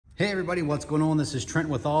Hey everybody, what's going on? This is Trent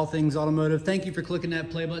with All Things Automotive. Thank you for clicking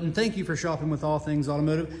that play button. Thank you for shopping with All Things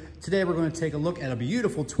Automotive. Today we're going to take a look at a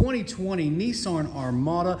beautiful 2020 Nissan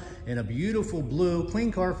Armada in a beautiful blue,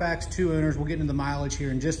 clean CARFAX, 2 owners. We'll get into the mileage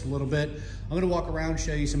here in just a little bit. I'm going to walk around and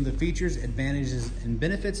show you some of the features, advantages, and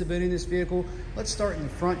benefits of owning this vehicle. Let's start in the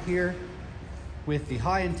front here with the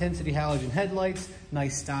high intensity halogen headlights.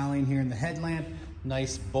 Nice styling here in the headlamp.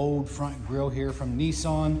 Nice bold front grille here from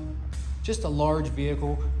Nissan. Just a large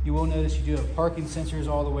vehicle. You will notice you do have parking sensors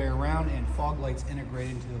all the way around and fog lights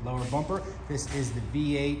integrated into the lower bumper. This is the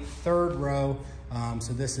V8 third row.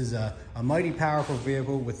 So this is a mighty powerful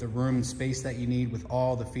vehicle with the room and space that you need with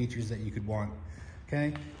all the features that you could want.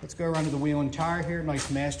 Okay, let's go around to the wheel and tire here.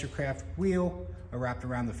 Nice Mastercraft wheel wrapped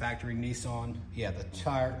around the factory Nissan. Yeah, the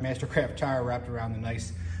tire, Mastercraft tire wrapped around the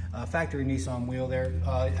nice factory Nissan wheel there.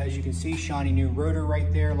 As you can see, shiny new rotor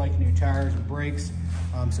right there, like new tires and brakes.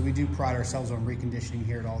 So we do pride ourselves on reconditioning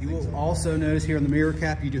here at All Things. You will also notice here on the mirror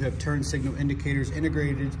cap, you do have turn signal indicators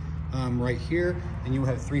integrated right here, and you will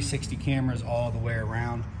have 360 cameras all the way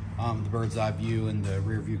around. The bird's eye view and the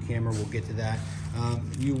rear view camera, we'll get to that.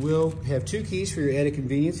 You will have 2 keys for your added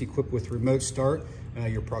convenience, equipped with remote start.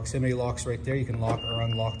 Your proximity locks right there. You can lock or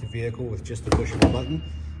unlock the vehicle with just the push of a button,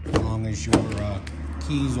 as long as your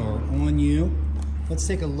keys are on you. Let's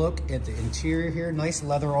take a look at the interior here. Nice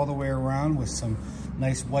leather all the way around with some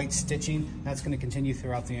nice white stitching. That's going to continue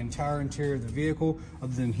throughout the entire interior of the vehicle.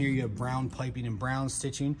 Other than here, you have brown piping and brown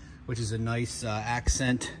stitching, which is a nice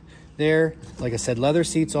accent there. Like I said, leather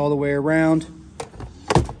seats all the way around.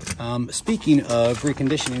 Speaking of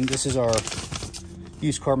reconditioning, this is our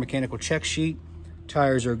used car mechanical check sheet.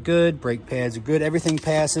 Tires are good, brake pads are good, everything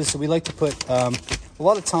passes. So we like to put a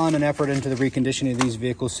lot of time and effort into the reconditioning of these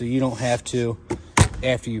vehicles so you don't have to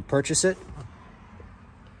after you purchase it.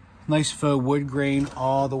 Nice faux wood grain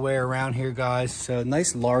all the way around here, guys. So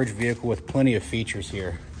nice large vehicle with plenty of features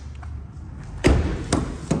here.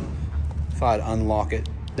 If I'd unlock it,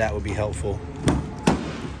 that would be helpful.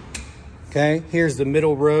 Okay, here's the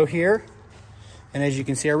middle row here. And as you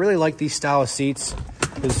can see, I really like these style of seats.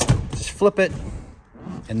 Just flip it,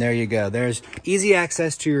 and there you go. There's easy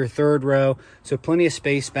access to your third row. So plenty of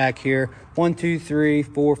space back here. 1, 2, 3,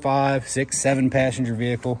 4, 5, 6, 7 passenger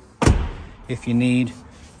vehicle if you need.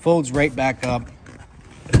 Folds right back up.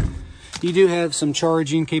 You do have some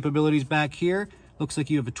charging capabilities back here. Looks like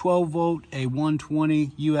you have a 12 volt, a 120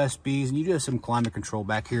 USBs, and you do have some climate control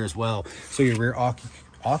back here as well. So your rear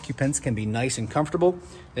occupants can be nice and comfortable.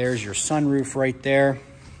 There's your sunroof right there.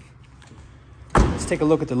 Let's take a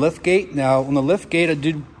look at the lift gate. Now on the lift gate, I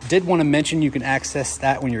did want to mention you can access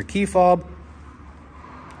that on your key fob.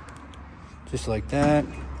 Just like that.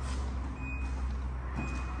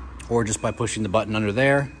 Or just by pushing the button under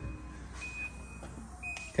there.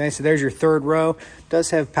 Okay, so there's your third row.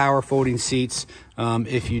 Does have power folding seats.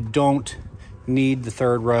 If you don't need the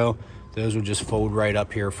third row, those will just fold right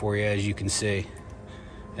up here for you, as you can see.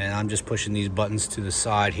 And I'm just pushing these buttons to the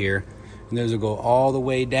side here, and those will go all the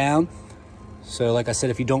way down. So like I said,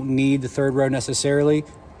 if you don't need the third row necessarily,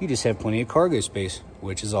 you just have plenty of cargo space,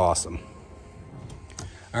 which is awesome.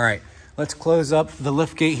 All right, let's close up the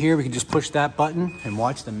lift gate here. We can just push that button and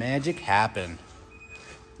watch the magic happen.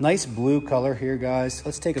 Nice blue color here, guys.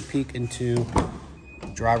 Let's take a peek into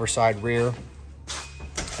driver's side rear.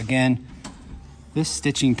 Again, this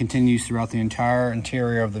stitching continues throughout the entire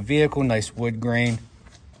interior of the vehicle. Nice wood grain.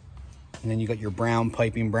 And then you got your brown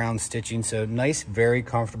piping, brown stitching. So nice, very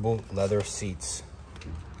comfortable leather seats.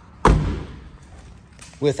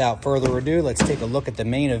 Without further ado, let's take a look at the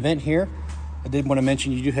main event here. I did want to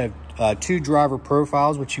mention you do have 2 driver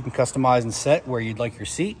profiles, which you can customize and set where you'd like your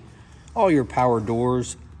seat. All your power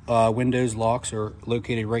doors, windows, locks are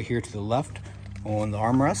located right here to the left on the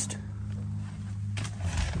armrest.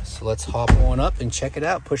 So let's hop on up and check it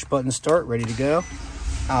out. Push button start, ready to go.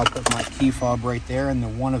 I'll put my key fob right there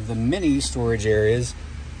in one of the mini storage areas.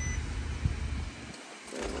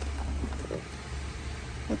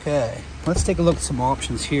 Okay, let's take a look at some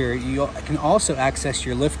options here. You can also access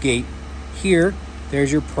your lift gate here.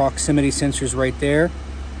 There's your proximity sensors right there.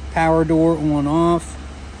 Power door on off.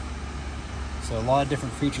 So a lot of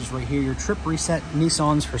different features right here. Your trip reset.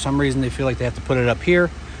 Nissans, for some reason, they feel like they have to put it up here,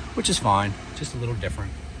 which is fine, just a little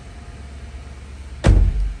different.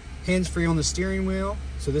 Hands-free on the steering wheel.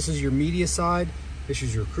 So this is your media side. This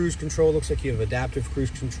is your cruise control. Looks like you have adaptive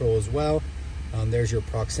cruise control as well. There's your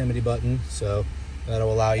proximity button. So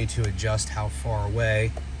that'll allow you to adjust how far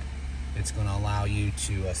away it's going to allow you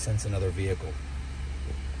to sense another vehicle.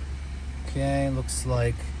 Okay, looks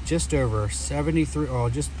like just over 73,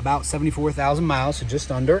 or just about 74,000 miles, so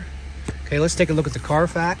just under. Okay, let's take a look at the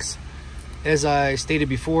CARFAX. As I stated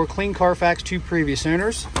before, clean CARFAX, 2 previous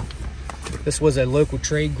owners. This was a local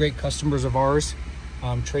trade, great customers of ours.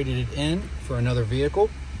 Traded it in for another vehicle.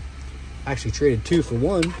 Actually traded 2 for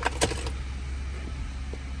 1.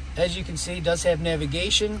 As you can see, it does have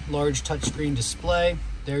navigation, large touchscreen display.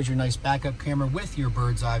 There's your nice backup camera with your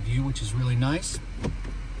bird's eye view, which is really nice.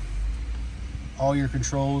 All your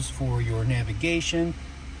controls for your navigation,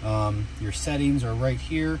 your settings are right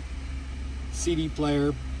here. CD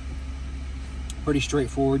player, pretty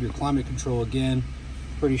straightforward. Your climate control, again,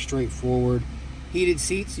 pretty straightforward. Heated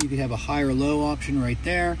seats, you can have a high or low option right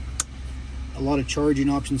there. A lot of charging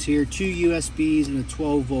options here. 2 USBs and a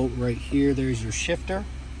 12-volt right here. There's your shifter.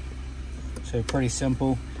 So pretty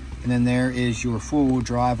simple. And then there is your 4-wheel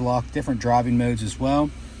drive lock, different driving modes as well.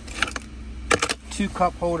 2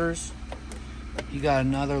 cup holders. You got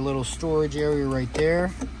another little storage area right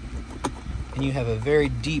there. And you have a very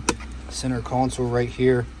deep center console right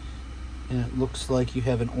here. And it looks like you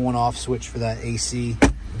have an on-off switch for that AC,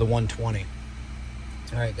 the 120.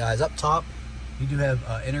 All right, guys, up top, you do have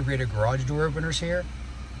integrated garage door openers here.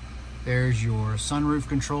 There's your sunroof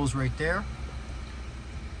controls right there.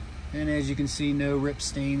 And as you can see, no rips,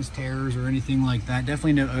 stains, tears, or anything like that.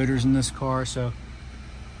 Definitely no odors in this car, so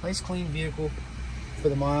nice clean vehicle for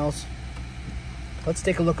the miles. Let's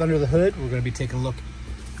take a look under the hood. We're gonna be taking a look.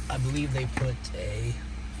 I believe they put a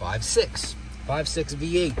 5.6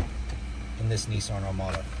 V8 in this Nissan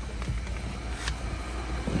Armada.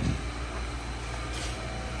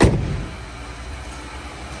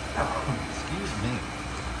 Excuse me.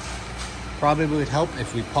 Probably would help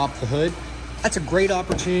if we pop the hood. That's a great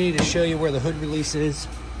opportunity to show you where the hood release is.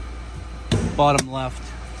 Bottom left.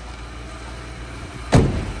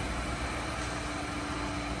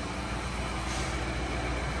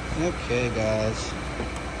 Okay, guys.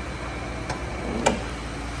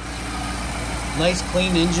 Nice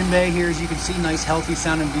clean engine bay here, as you can see. Nice healthy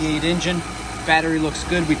sounding V8 engine. Battery looks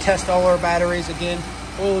good. We test all our batteries again.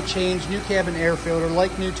 Oil change, new cabin air filter,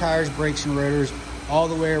 like new tires, brakes, and rotors all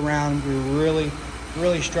the way around. We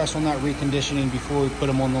really stress on that reconditioning before we put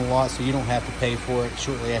them on the lot, so you don't have to pay for it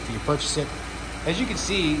shortly after you purchase it. As you can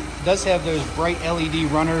see, it does have those bright LED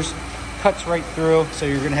runners, cuts right through, so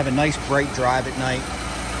you're gonna have a nice bright drive at night.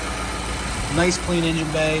 Nice clean engine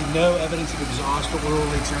bay, no evidence of exhaust or oil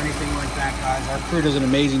leaks or anything like that, guys. Our crew does an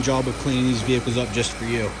amazing job of cleaning these vehicles up just for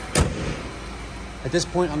you. At this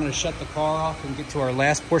point, I'm gonna shut the car off and get to our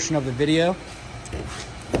last portion of the video.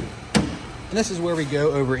 And this is where we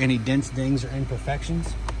go over any dents, dings, or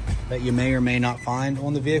imperfections that you may or may not find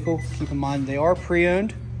on the vehicle. Keep in mind, they are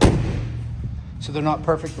pre-owned, so they're not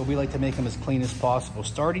perfect, but we like to make them as clean as possible.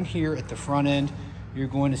 Starting here at the front end, you're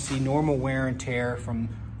going to see normal wear and tear from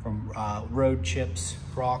road chips,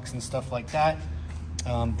 rocks, and stuff like that.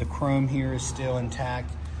 The chrome here is still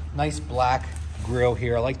intact. Nice black grille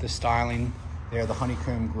here. I like the styling there, the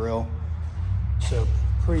honeycomb grille. So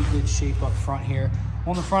pretty good shape up front here.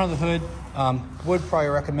 On the front of the hood, would probably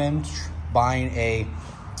recommend buying a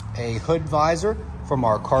hood visor from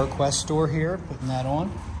our CarQuest store here, putting that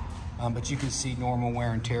on. But you can see normal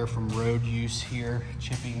wear and tear from road use here,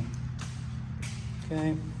 chipping.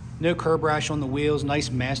 Okay, no curb rash on the wheels, nice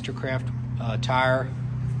Mastercraft tire.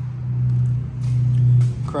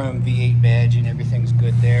 Chrome V8 badge and everything's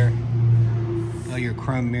good there. Your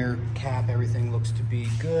chrome mirror cap, everything looks to be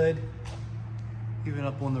good. Even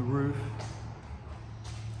up on the roof.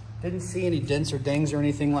 Didn't see any dents or dings or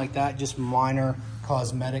anything like that, just minor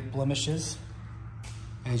cosmetic blemishes,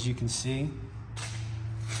 as you can see.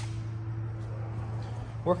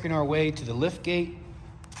 Working our way to the lift gate.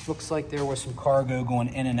 Looks like there was some cargo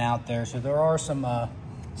going in and out there, so there are some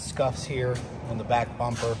scuffs here on the back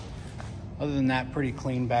bumper. Other than that, pretty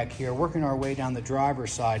clean back here. Working our way down the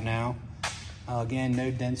driver's side now. Again,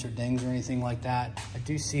 no dents or dings or anything like that. I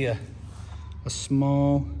do see a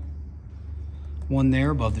small one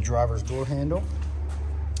there above the driver's door handle,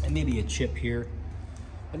 and maybe a chip here,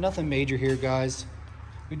 but nothing major here, guys.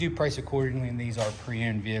 We do price accordingly, and these are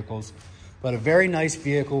pre-owned vehicles, but a very nice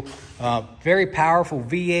vehicle, very powerful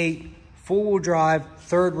V8, four-wheel drive,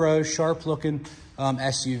 third row, sharp looking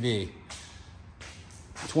SUV.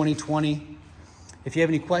 2020. If you have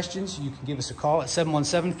any questions, you can give us a call at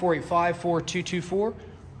 717-485-4224,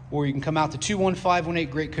 or you can come out to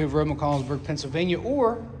 21518 Great Cove Road, McConnellsburg, Pennsylvania,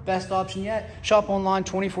 or best option yet, shop online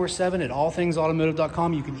 24/7 at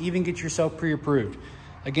allthingsautomotive.com. You can even get yourself pre-approved.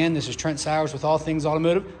 Again, this is Trent Sowers with All Things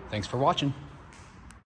Automotive. Thanks for watching.